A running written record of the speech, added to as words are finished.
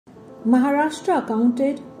Maharashtra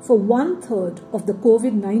accounted for 1/3 of the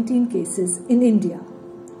COVID-19 cases in India.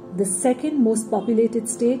 The second most populated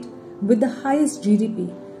state with the highest GDP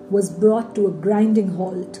was brought to a grinding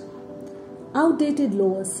halt. Outdated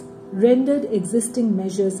laws rendered existing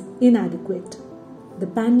measures inadequate. The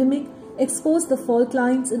pandemic exposed the fault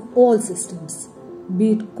lines in all systems,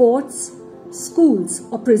 be it courts, schools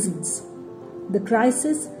or prisons. The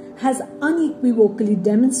crisis has unequivocally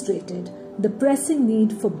demonstrated the pressing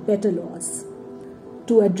need for better laws.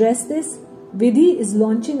 To address this, Vidhi is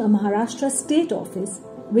launching a Maharashtra state office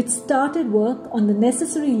which started work on the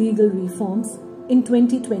necessary legal reforms in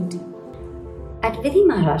 2020. At Vidhi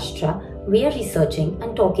Maharashtra, we are researching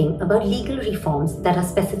and talking about legal reforms that are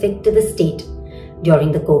specific to the state.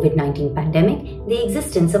 During the COVID-19 pandemic, the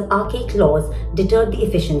existence of archaic laws deterred the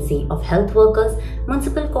efficiency of health workers,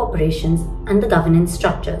 municipal corporations, and the governance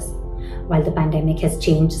structures. While the pandemic has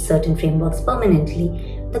changed certain frameworks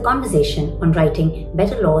permanently, the conversation on writing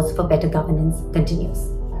better laws for better governance continues.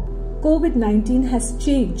 COVID-19 has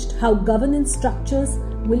changed how governance structures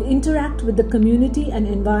will interact with the community and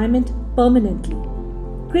environment permanently.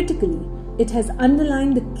 Critically, it has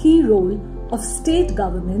underlined the key role of state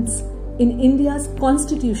governments in India's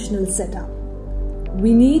constitutional setup.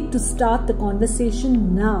 We need to start the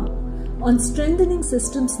conversation now on strengthening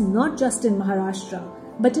systems not just in Maharashtra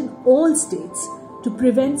but in all states to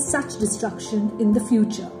prevent such destruction in the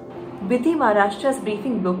future. Vidhi Maharashtra's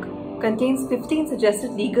briefing book contains 15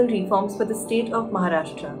 suggested legal reforms for the state of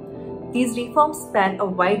Maharashtra. These reforms span a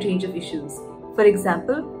wide range of issues. For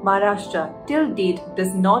example, Maharashtra till date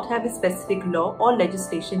does not have a specific law or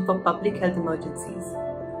legislation for public health emergencies.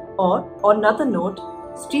 Or, on another note,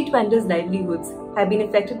 street vendors' livelihoods have been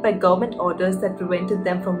affected by government orders that prevented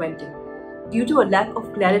them from vending. Due to a lack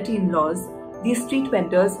of clarity in laws, these street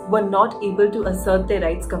vendors were not able to assert their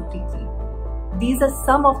rights completely. These are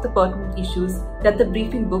some of the pertinent issues that the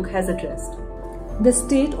briefing book has addressed. The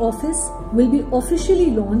state office will be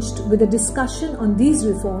officially launched with a discussion on these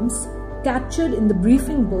reforms captured in the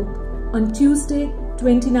briefing book on Tuesday,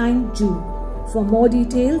 29 June. For more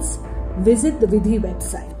details, visit the Vidhi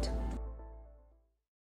website.